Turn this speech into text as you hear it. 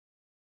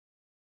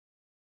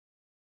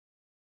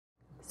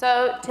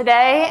So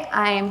today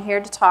I am here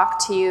to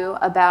talk to you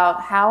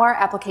about how our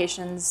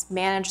applications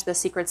manage the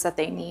secrets that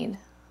they need.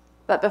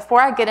 But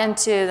before I get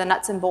into the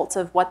nuts and bolts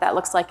of what that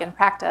looks like in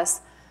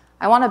practice,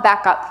 I want to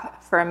back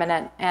up for a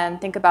minute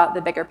and think about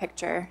the bigger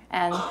picture.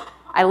 And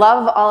I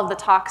love all of the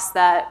talks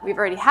that we've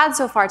already had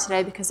so far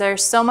today because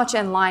there's so much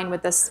in line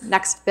with this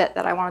next bit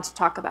that I wanted to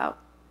talk about.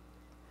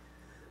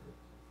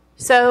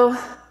 So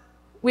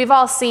we've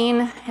all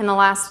seen in the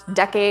last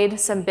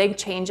decade some big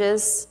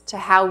changes to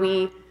how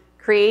we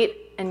create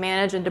and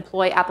manage and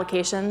deploy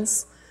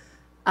applications.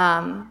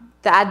 The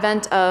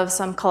advent of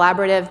some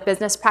collaborative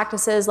business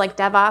practices like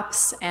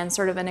DevOps and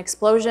sort of an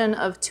explosion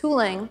of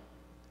tooling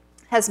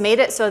has made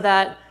it so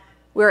that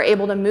we're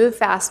able to move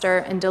faster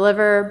and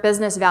deliver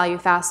business value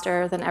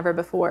faster than ever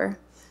before.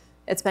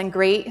 It's been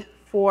great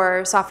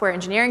for software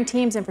engineering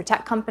teams and for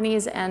tech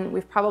companies, and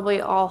we've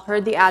probably all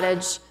heard the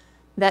adage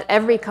that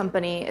every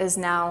company is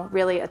now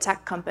really a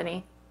tech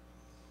company.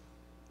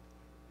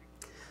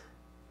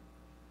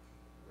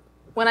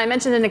 When I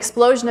mentioned an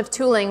explosion of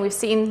tooling, we've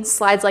seen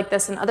slides like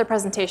this in other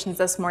presentations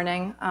this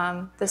morning.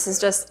 This is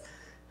just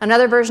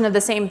another version of the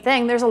same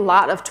thing. There's a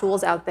lot of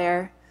tools out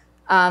there.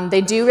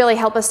 They do really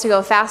help us to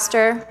go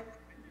faster.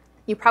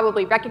 You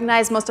probably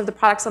recognize most of the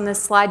products on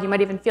this slide. You might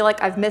even feel like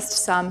I've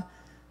missed some.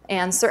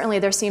 And certainly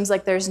there seems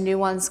like there's new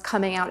ones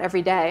coming out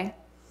every day.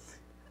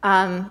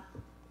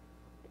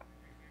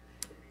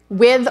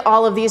 With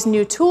all of these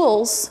new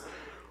tools,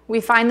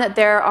 we find that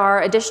there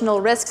are additional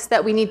risks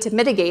that we need to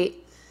mitigate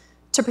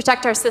to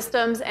protect our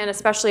systems and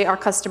especially our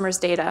customers'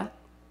 data.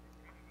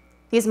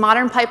 These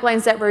modern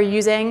pipelines that we're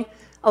using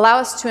allow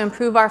us to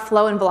improve our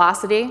flow and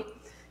velocity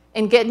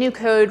and get new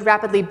code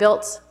rapidly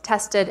built,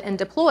 tested, and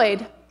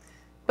deployed,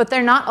 but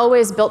they're not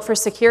always built for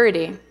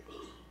security.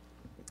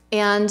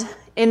 And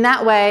in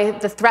that way,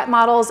 the threat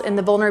models and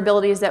the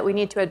vulnerabilities that we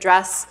need to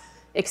address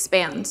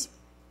expand.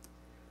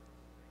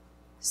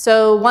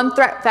 So one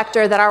threat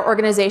vector that our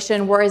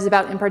organization worries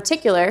about in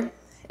particular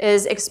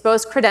is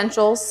exposed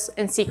credentials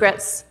and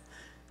secrets,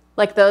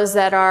 like those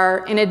that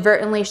are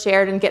inadvertently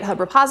shared in GitHub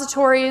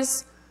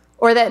repositories,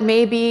 or that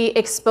may be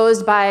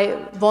exposed by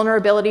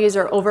vulnerabilities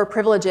or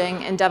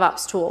overprivileging in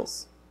DevOps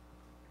tools.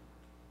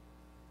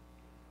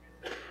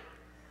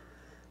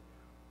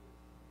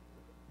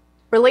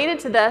 Related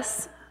to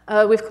this,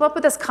 we've come up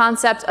with this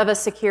concept of a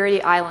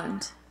security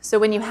island. So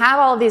when you have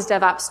all of these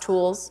DevOps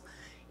tools,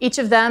 each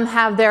of them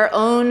have their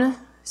own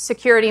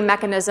security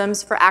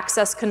mechanisms for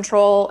access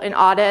control and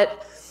audit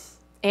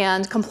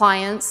and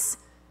compliance,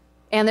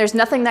 and there's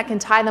nothing that can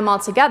tie them all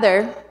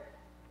together.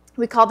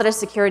 We call that a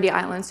security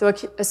island. So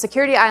a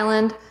security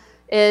island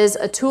is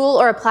a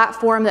tool or a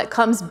platform that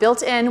comes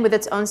built in with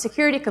its own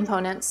security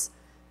components,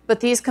 but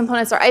these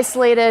components are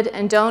isolated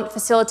and don't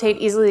facilitate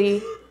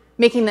easily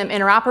making them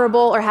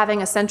interoperable or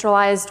having a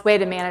centralized way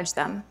to manage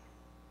them.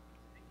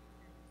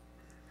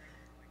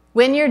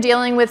 When you're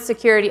dealing with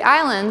security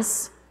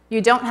islands, you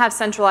don't have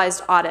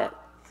centralized audit.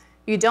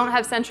 You don't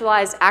have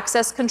centralized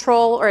access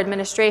control or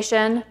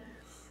administration.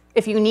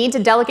 If you need to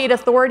delegate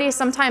authority,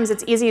 sometimes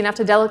it's easy enough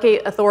to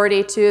delegate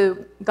authority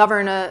to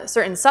govern a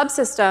certain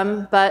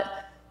subsystem,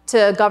 but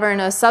to govern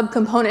a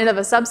subcomponent of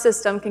a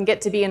subsystem can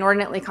get to be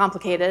inordinately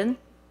complicated.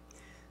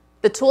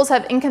 The tools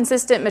have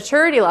inconsistent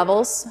maturity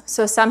levels,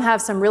 so some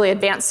have some really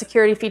advanced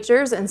security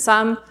features, and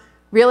some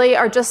really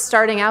are just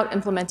starting out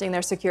implementing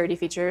their security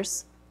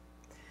features.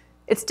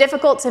 It's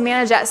difficult to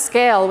manage at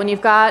scale when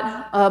you've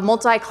got a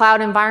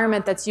multi-cloud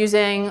environment that's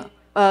using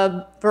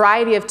a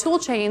variety of tool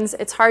chains.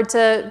 It's hard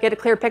to get a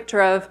clear picture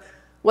of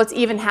what's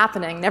even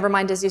happening, never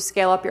mind as you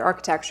scale up your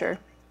architecture.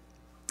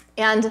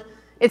 And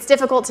it's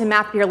difficult to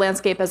map your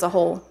landscape as a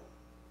whole.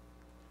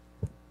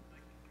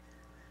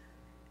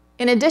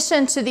 In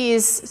addition to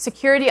these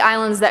security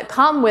islands that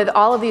come with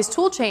all of these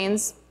tool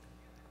chains,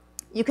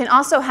 you can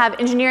also have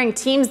engineering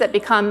teams that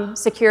become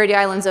security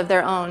islands of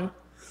their own.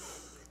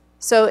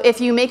 So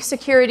if you make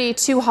security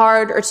too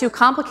hard or too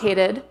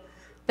complicated,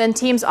 then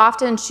teams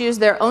often choose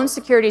their own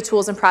security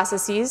tools and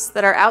processes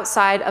that are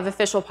outside of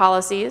official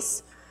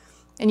policies.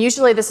 And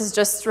usually this is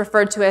just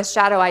referred to as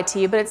shadow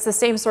IT, but it's the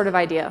same sort of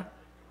idea.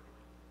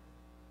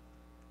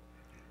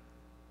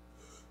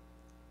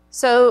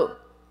 So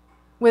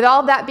with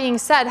all that being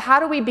said, how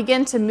do we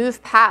begin to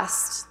move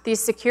past these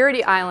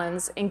security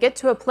islands and get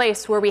to a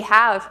place where we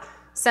have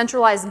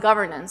centralized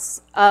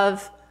governance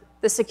of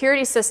the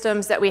security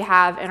systems that we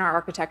have in our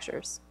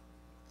architectures?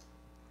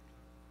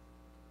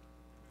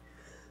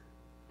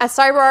 At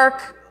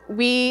CyberArk,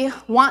 we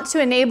want to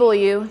enable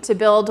you to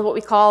build what we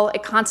call a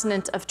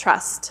continent of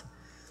trust.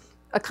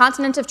 A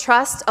continent of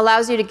trust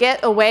allows you to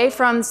get away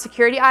from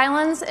security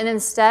islands and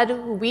instead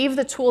weave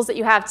the tools that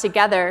you have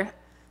together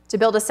to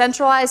build a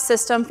centralized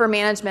system for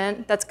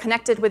management that's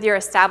connected with your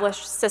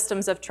established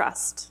systems of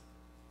trust.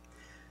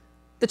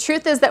 The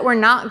truth is that we're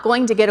not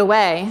going to get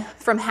away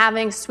from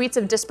having suites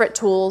of disparate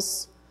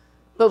tools,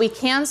 but we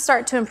can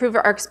start to improve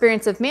our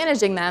experience of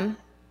managing them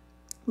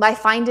by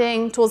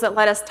finding tools that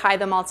let us tie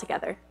them all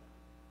together.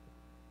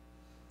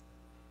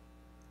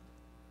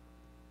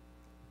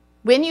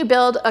 When you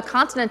build a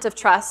continent of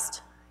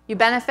trust, You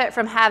benefit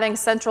from having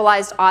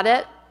centralized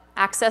audit,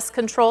 access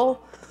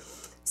control,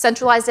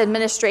 centralized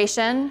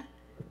administration.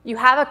 You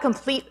have a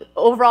complete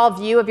overall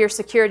view of your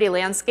security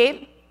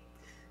landscape.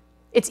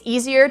 It's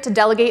easier to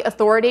delegate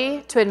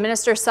authority to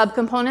administer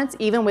subcomponents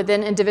even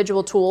within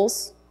individual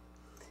tools.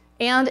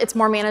 And it's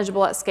more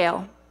manageable at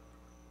scale.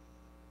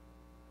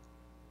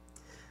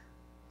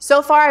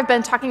 So far, I've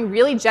been talking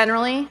really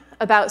generally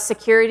about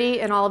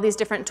security and all of these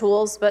different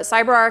tools, but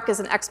CyberArk is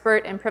an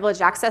expert in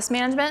privileged access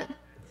management.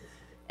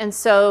 And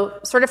so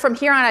sort of from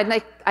here on,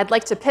 I'd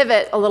like to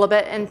pivot a little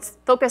bit and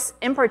focus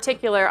in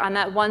particular on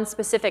that one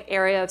specific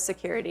area of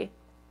security.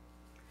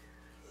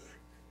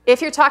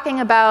 If you're talking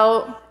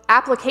about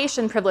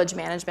application privilege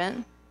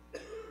management,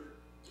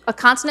 a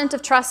continent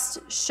of trust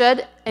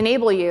should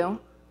enable you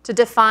to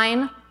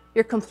define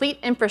your complete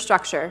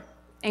infrastructure,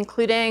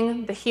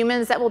 including the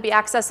humans that will be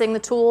accessing the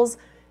tools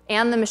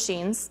and the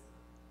machines.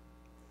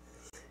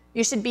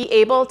 You should be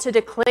able to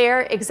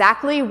declare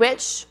exactly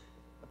which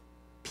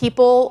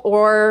people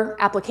or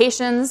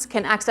applications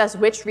can access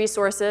which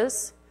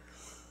resources.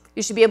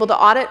 You should be able to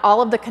audit all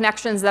of the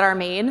connections that are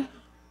made.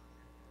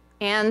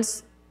 And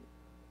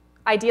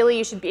ideally,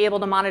 you should be able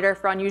to monitor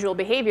for unusual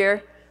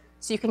behavior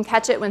so you can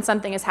catch it when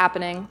something is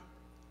happening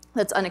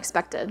that's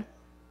unexpected.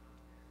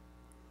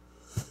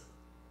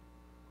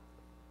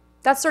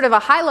 That's sort of a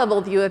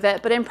high-level view of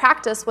it, but in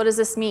practice, what does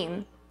this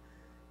mean?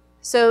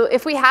 So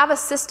if we have a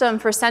system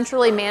for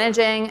centrally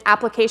managing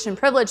application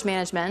privilege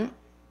management,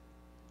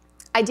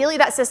 ideally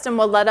that system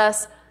will let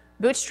us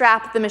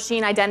bootstrap the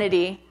machine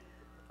identity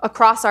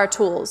across our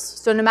tools.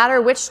 So no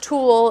matter which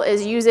tool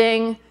is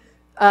using,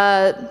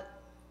 no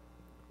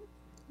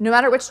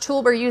matter which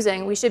tool we're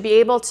using, we should be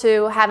able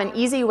to have an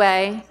easy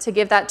way to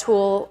give that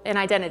tool an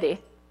identity.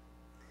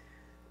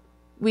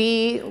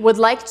 We would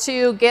like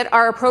to get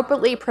our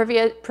appropriately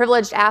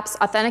privileged apps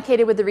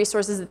authenticated with the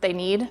resources that they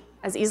need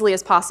as easily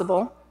as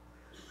possible.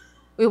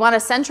 We want a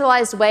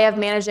centralized way of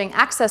managing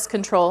access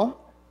control.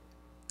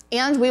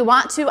 And we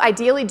want to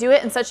ideally do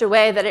it in such a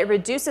way that it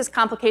reduces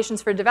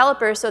complications for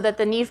developers so that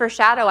the need for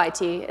shadow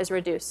IT is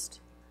reduced.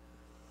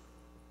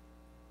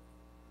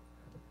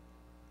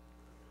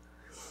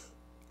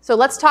 So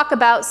let's talk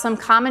about some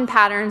common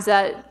patterns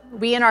that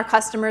we and our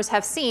customers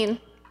have seen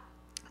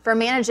for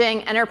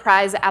managing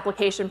enterprise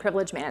application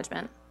privilege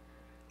management.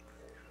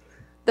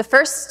 The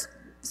first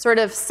sort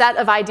of set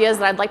of ideas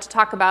that I'd like to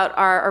talk about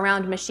are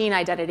around machine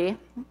identity.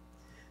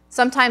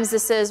 Sometimes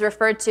this is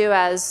referred to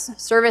as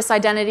service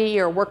identity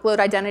or workload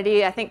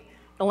identity. I think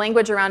the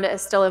language around it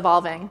is still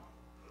evolving.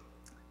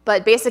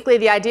 But basically,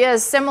 the idea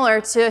is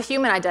similar to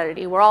human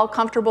identity. We're all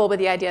comfortable with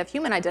the idea of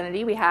human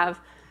identity. We have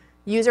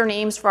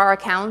usernames for our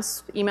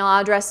accounts, email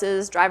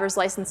addresses, driver's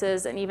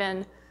licenses, and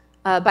even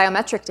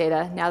biometric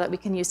data now that we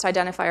can use to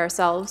identify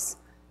ourselves.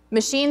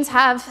 Machines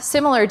have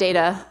similar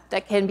data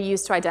that can be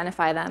used to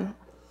identify them.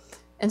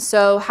 And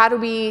so how do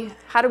we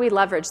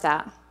leverage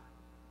that?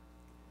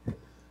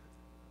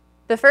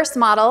 The first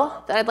model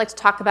that I'd like to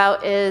talk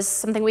about is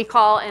something we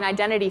call an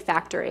identity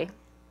factory.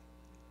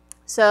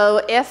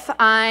 So if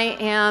I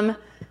am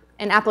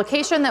an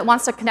application that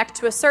wants to connect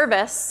to a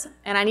service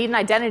and I need an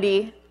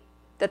identity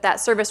that that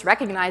service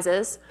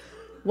recognizes,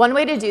 one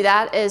way to do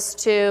that is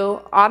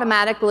to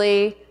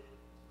automatically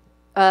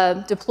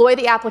deploy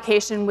the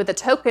application with a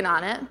token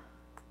on it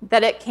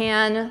that it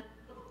can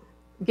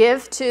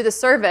give to the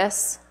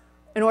service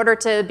in order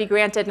to be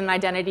granted an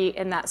identity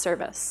in that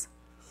service.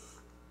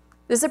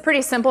 This is a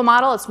pretty simple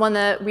model. It's one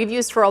that we've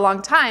used for a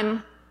long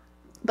time,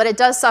 but it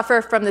does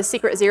suffer from the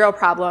secret zero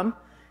problem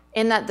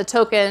in that the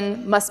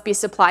token must be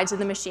supplied to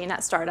the machine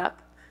at startup.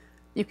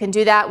 You can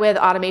do that with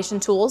automation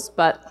tools,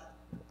 but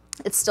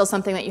it's still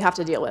something that you have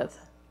to deal with.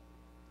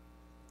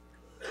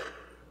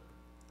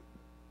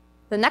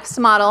 The next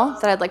model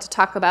that I'd like to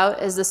talk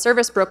about is the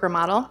service broker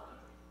model.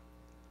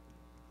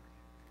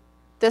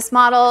 This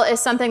model is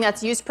something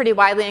that's used pretty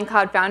widely in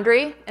Cloud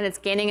Foundry, and it's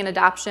gaining an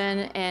adoption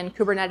in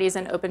Kubernetes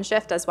and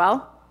OpenShift as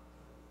well.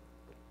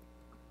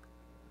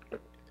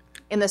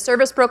 In the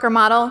service broker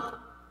model,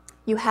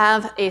 you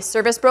have a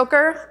service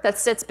broker that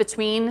sits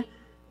between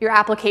your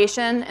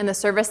application and the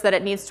service that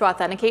it needs to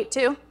authenticate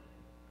to.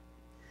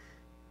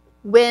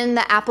 When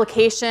the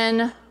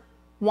application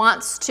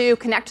wants to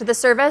connect to the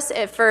service,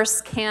 it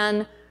first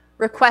can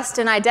request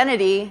an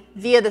identity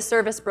via the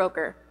service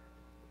broker.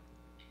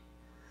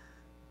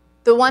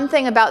 The one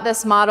thing about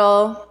this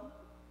model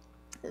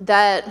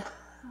that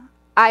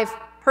I've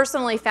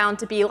personally found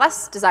to be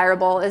less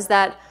desirable is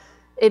that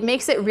it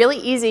makes it really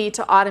easy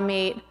to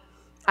automate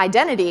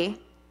identity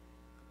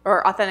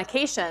or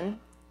authentication,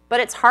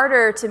 but it's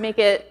harder to make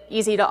it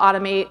easy to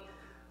automate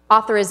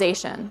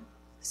authorization.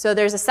 So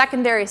there's a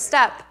secondary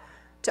step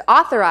to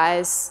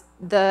authorize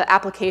the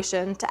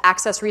application to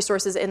access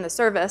resources in the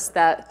service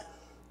that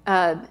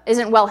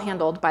isn't well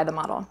handled by the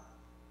model.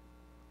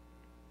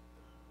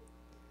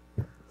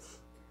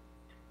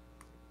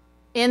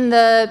 In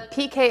the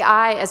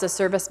PKI as a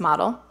service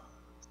model,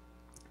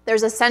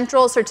 there's a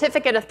central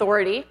certificate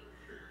authority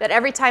that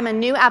every time a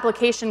new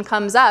application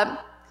comes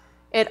up,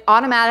 it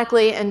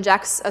automatically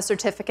injects a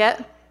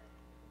certificate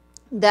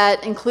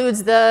that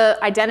includes the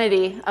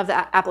identity of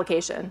the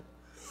application.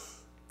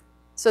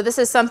 So this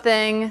is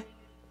something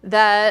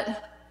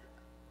that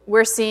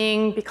we're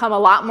seeing become a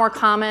lot more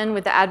common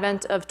with the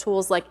advent of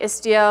tools like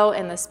Istio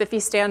and the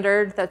SPIFFE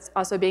standard that's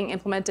also being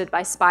implemented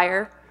by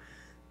Spire.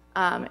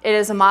 It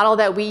is a model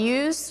that we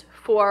use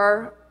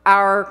for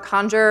our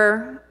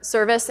Conjur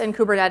service in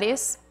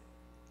Kubernetes.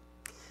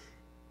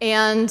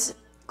 And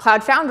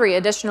Cloud Foundry,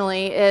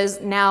 additionally, is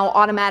now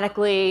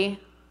automatically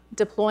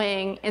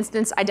deploying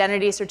instance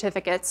identity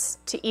certificates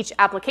to each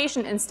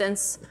application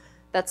instance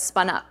that's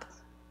spun up.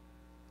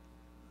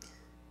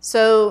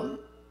 So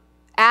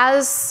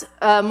as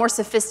more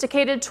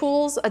sophisticated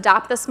tools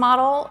adopt this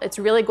model, it's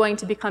really going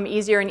to become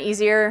easier and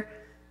easier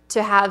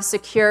to have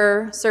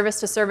secure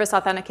service-to-service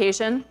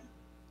authentication.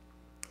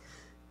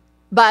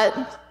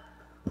 But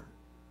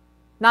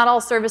not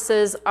all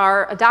services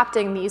are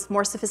adopting these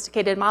more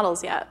sophisticated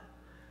models yet.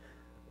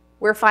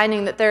 We're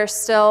finding that there's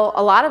still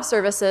a lot of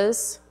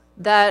services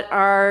that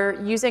are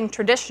using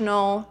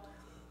traditional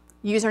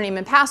username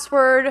and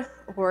password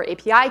or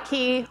API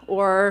key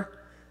or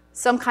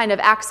some kind of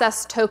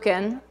access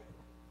token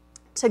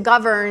to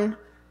govern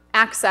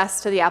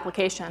access to the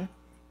application.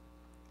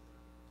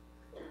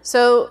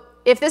 So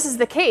if this is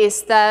the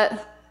case,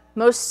 that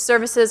most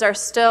services are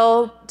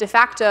still de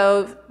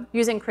facto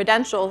using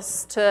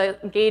credentials to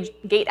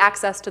gate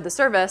access to the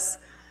service,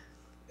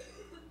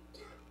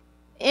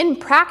 in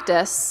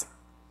practice,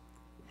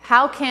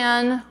 how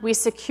can we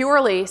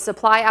securely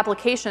supply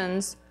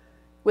applications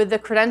with the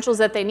credentials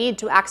that they need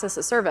to access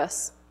a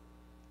service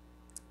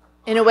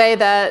in a way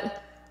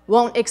that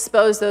won't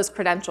expose those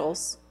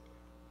credentials?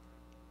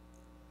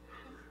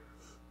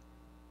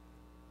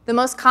 The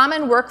most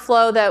common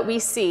workflow that we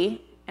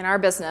see in our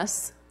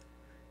business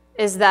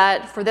is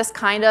that for this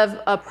kind of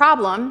a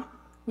problem,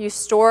 you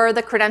store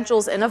the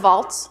credentials in a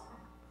vault.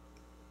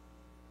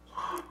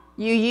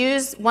 You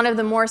use one of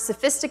the more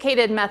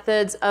sophisticated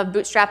methods of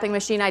bootstrapping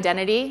machine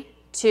identity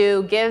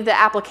to give the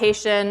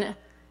application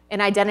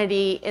an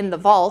identity in the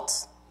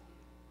vault.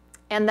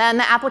 And then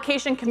the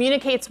application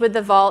communicates with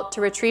the vault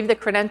to retrieve the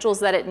credentials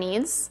that it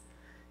needs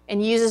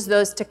and uses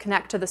those to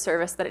connect to the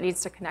service that it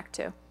needs to connect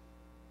to.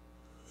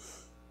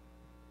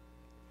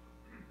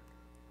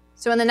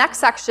 So in the next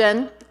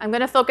section, I'm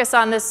going to focus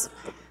on this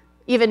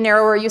even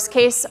narrower use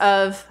case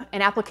of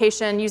an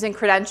application using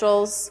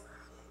credentials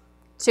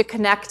to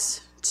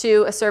connect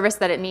to a service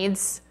that it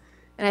needs.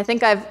 And I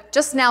think I've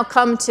just now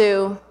come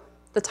to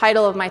the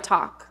title of my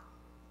talk.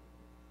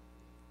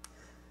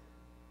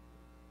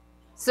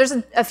 So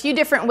there's a few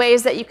different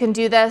ways that you can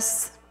do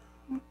this.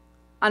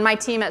 On my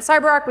team at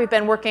CyberArk, we've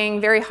been working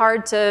very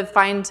hard to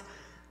find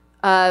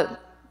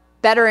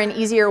better and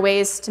easier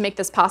ways to make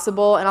this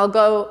possible, and I'll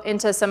go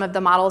into some of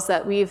the models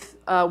that we've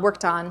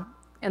worked on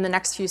in the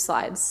next few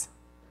slides.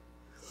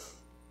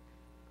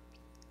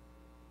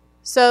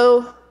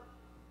 So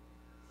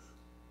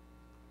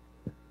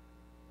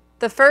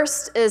the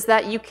first is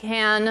that you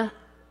can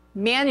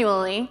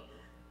manually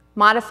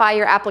modify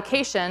your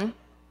application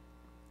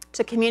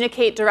to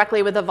communicate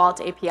directly with the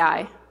Vault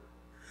API.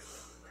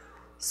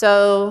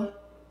 So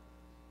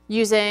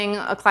using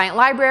a client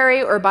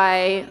library or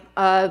by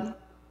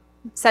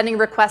sending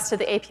requests to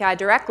the API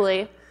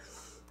directly,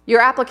 your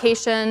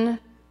application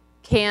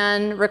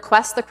can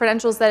request the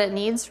credentials that it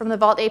needs from the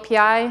Vault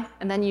API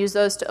and then use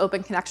those to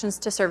open connections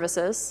to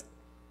services.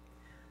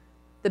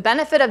 The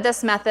benefit of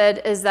this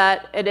method is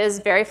that it is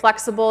very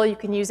flexible. You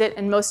can use it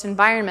in most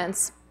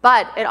environments,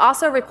 but it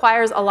also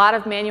requires a lot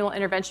of manual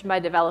intervention by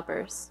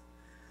developers.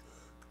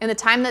 And the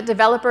time that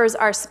developers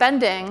are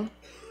spending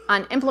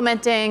on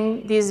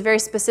implementing these very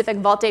specific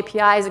Vault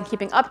APIs and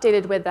keeping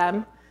updated with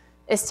them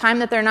is time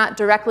that they're not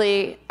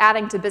directly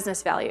adding to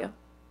business value.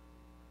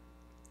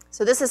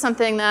 So this is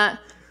something that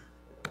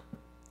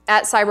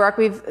at CyberArk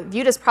we've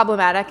viewed as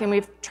problematic, and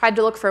we've tried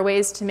to look for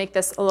ways to make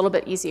this a little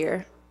bit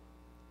easier.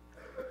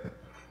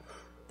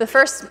 The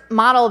first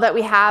model that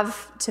we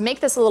have to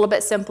make this a little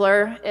bit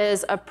simpler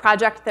is a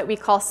project that we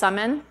call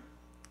Summon.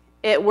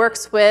 It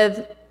works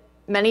with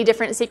many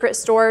different secret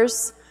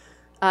stores.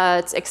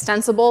 It's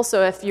extensible,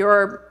 so if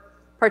your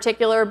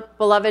particular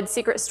beloved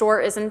secret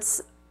store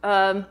isn't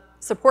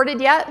supported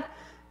yet,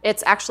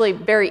 it's actually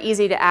very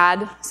easy to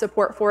add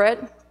support for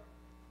it.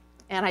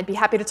 And I'd be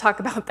happy to talk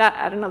about that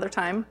at another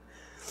time.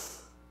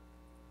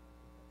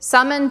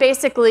 Summon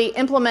basically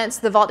implements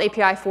the Vault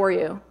API for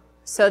you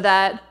so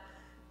that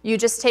you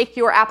just take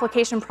your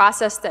application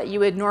process that you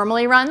would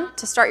normally run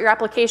to start your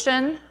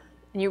application,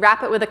 and you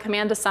wrap it with a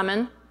command to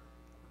summon.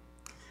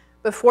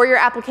 Before your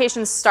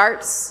application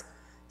starts,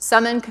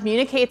 Summon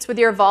communicates with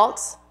your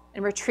Vault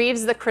and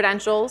retrieves the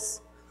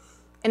credentials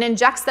and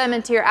injects them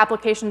into your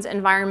application's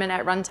environment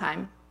at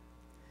runtime.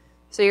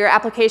 So your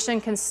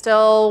application can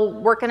still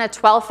work in a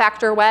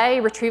 12-factor way,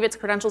 retrieve its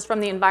credentials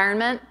from the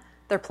environment.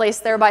 They're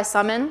placed there by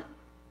Summon.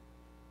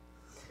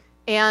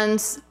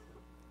 And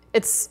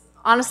it's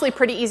honestly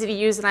pretty easy to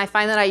use, and I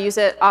find that I use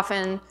it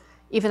often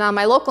even on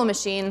my local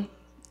machine.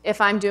 If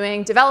I'm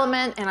doing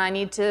development and I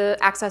need to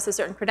access a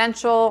certain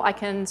credential, I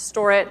can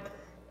store it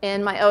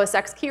in my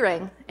OSX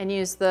keyring and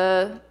use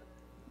the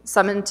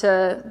summon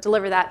to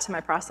deliver that to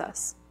my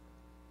process.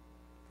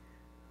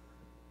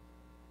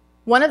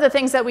 One of the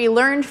things that we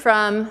learned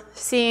from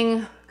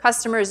seeing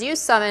customers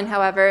use summon,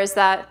 however, is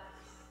that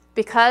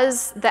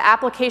because the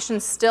application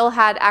still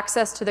had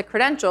access to the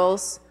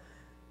credentials,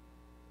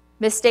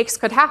 mistakes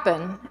could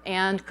happen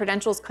and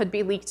credentials could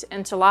be leaked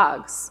into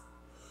logs.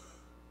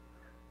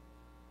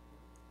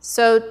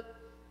 So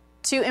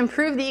to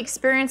improve the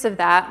experience of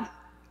that,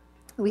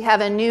 we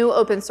have a new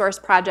open source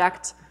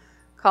project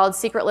called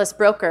Secretless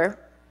Broker.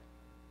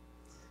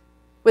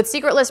 With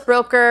Secretless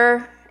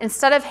Broker,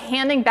 instead of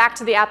handing back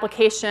to the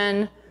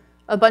application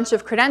a bunch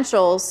of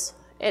credentials,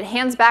 it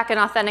hands back an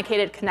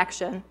authenticated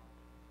connection.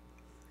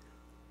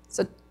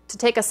 So to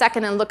take a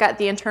second and look at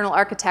the internal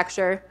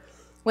architecture,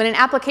 when an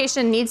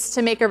application needs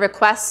to make a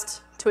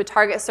request to a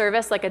target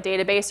service like a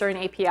database or an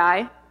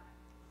API,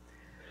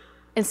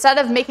 instead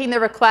of making the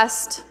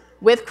request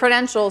with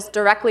credentials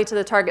directly to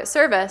the target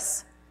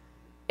service,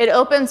 it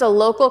opens a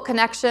local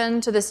connection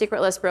to the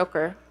Secretless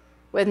Broker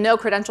with no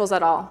credentials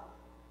at all.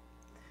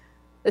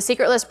 The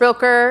Secretless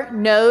Broker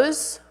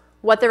knows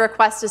what the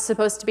request is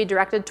supposed to be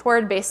directed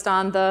toward based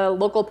on the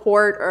local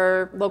port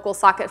or local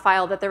socket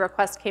file that the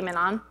request came in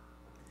on.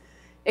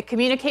 It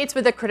communicates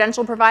with the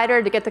credential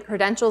provider to get the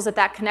credentials that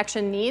that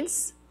connection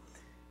needs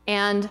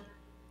and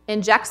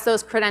injects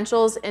those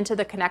credentials into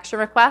the connection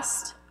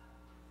request.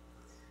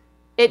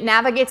 It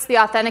navigates the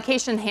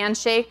authentication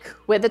handshake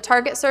with the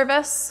target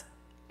service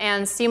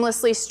and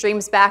seamlessly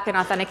streams back an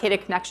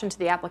authenticated connection to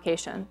the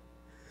application.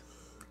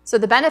 So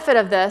the benefit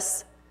of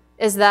this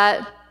is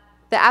that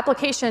the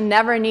application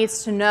never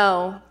needs to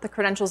know the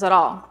credentials at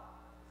all.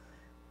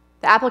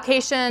 The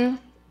application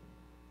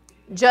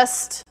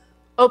just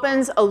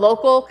opens a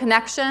local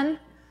connection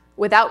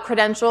without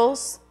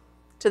credentials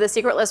to the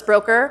Secretless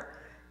Broker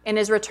and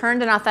is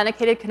returned an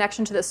authenticated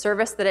connection to the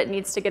service that it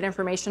needs to get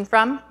information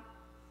from.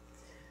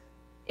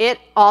 It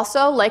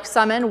also, like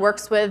Summon,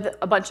 works with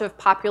a bunch of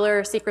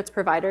popular secrets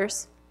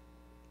providers.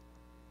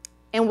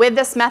 And with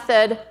this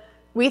method,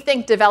 we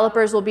think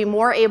developers will be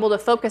more able to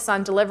focus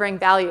on delivering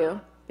value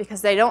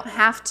because they don't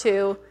have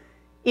to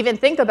even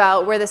think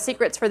about where the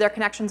secrets for their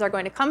connections are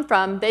going to come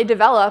from. They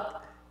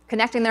develop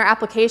connecting their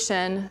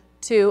application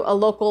to a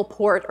local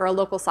port or a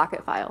local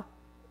socket file.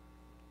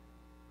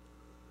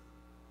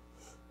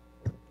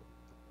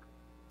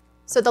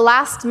 So the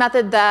last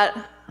method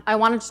that I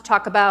wanted to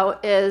talk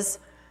about is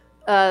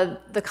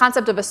the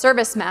concept of a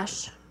service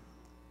mesh.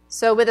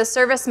 So with a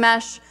service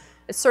mesh,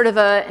 it's sort of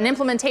an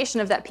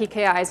implementation of that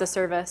PKI as a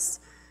service.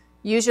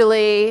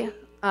 Usually,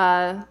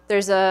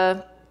 there's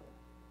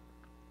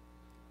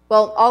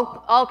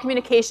all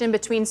communication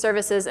between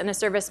services in a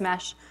service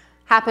mesh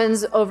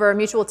happens over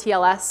mutual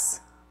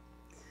TLS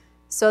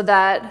so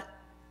that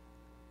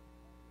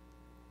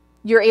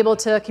you're able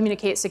to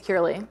communicate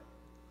securely.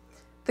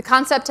 The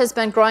concept has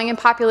been growing in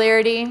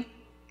popularity.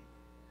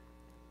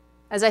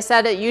 As I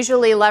said, it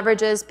usually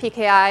leverages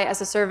PKI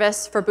as a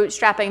service for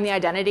bootstrapping the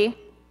identity.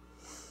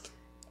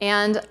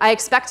 And I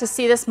expect to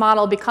see this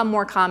model become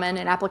more common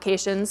in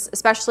applications,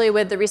 especially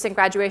with the recent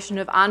graduation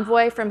of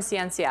Envoy from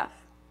CNCF.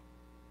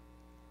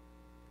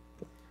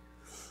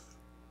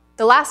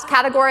 The last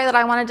category that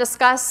I want to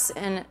discuss,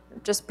 and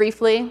just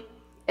briefly,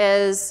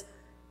 is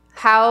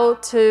how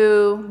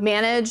to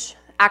manage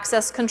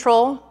access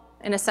control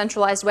in a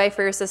centralized way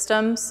for your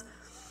systems.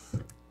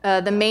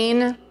 The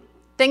main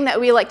thing that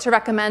we like to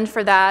recommend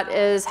for that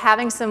is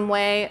having some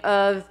way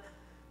of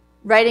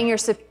writing your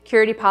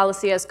security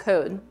policy as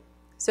code.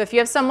 So if you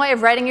have some way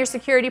of writing your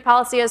security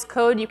policy as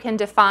code, you can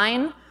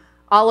define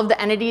all of the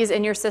entities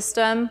in your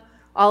system,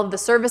 all of the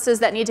services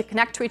that need to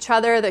connect to each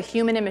other, the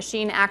human and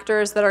machine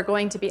actors that are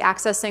going to be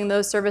accessing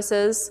those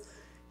services.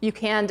 You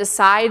can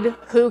decide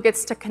who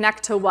gets to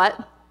connect to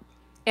what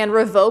and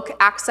revoke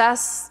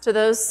access to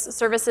those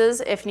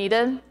services if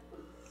needed.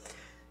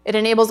 It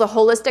enables a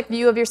holistic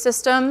view of your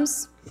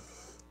systems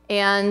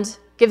and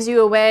gives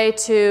you a way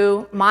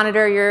to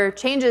monitor your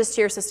changes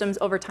to your systems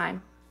over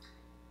time.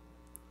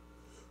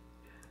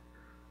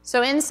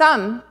 So in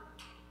sum,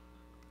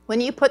 when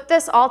you put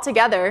this all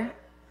together,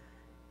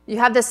 you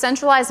have this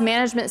centralized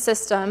management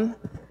system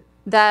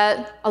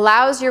that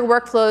allows your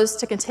workflows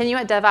to continue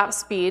at DevOps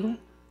speed,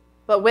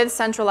 but with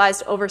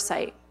centralized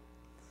oversight.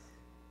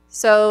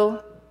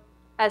 So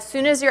as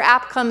soon as your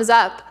app comes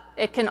up,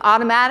 it can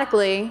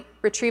automatically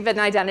retrieve an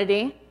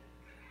identity,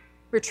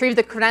 retrieve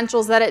the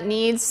credentials that it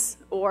needs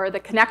or the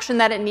connection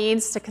that it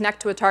needs to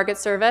connect to a target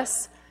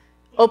service,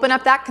 open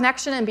up that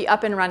connection and be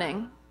up and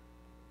running.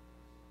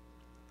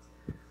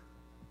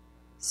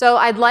 So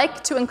I'd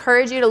like to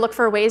encourage you to look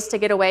for ways to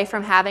get away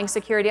from having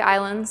security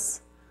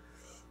islands.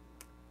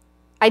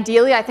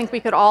 Ideally, I think we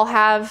could all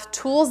have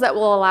tools that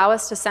will allow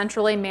us to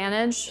centrally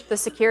manage the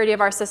security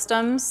of our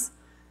systems.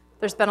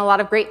 There's been a lot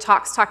of great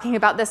talks talking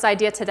about this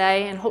idea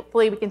today, and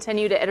hopefully we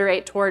continue to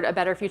iterate toward a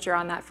better future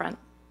on that front.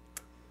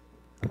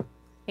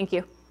 Thank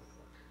you.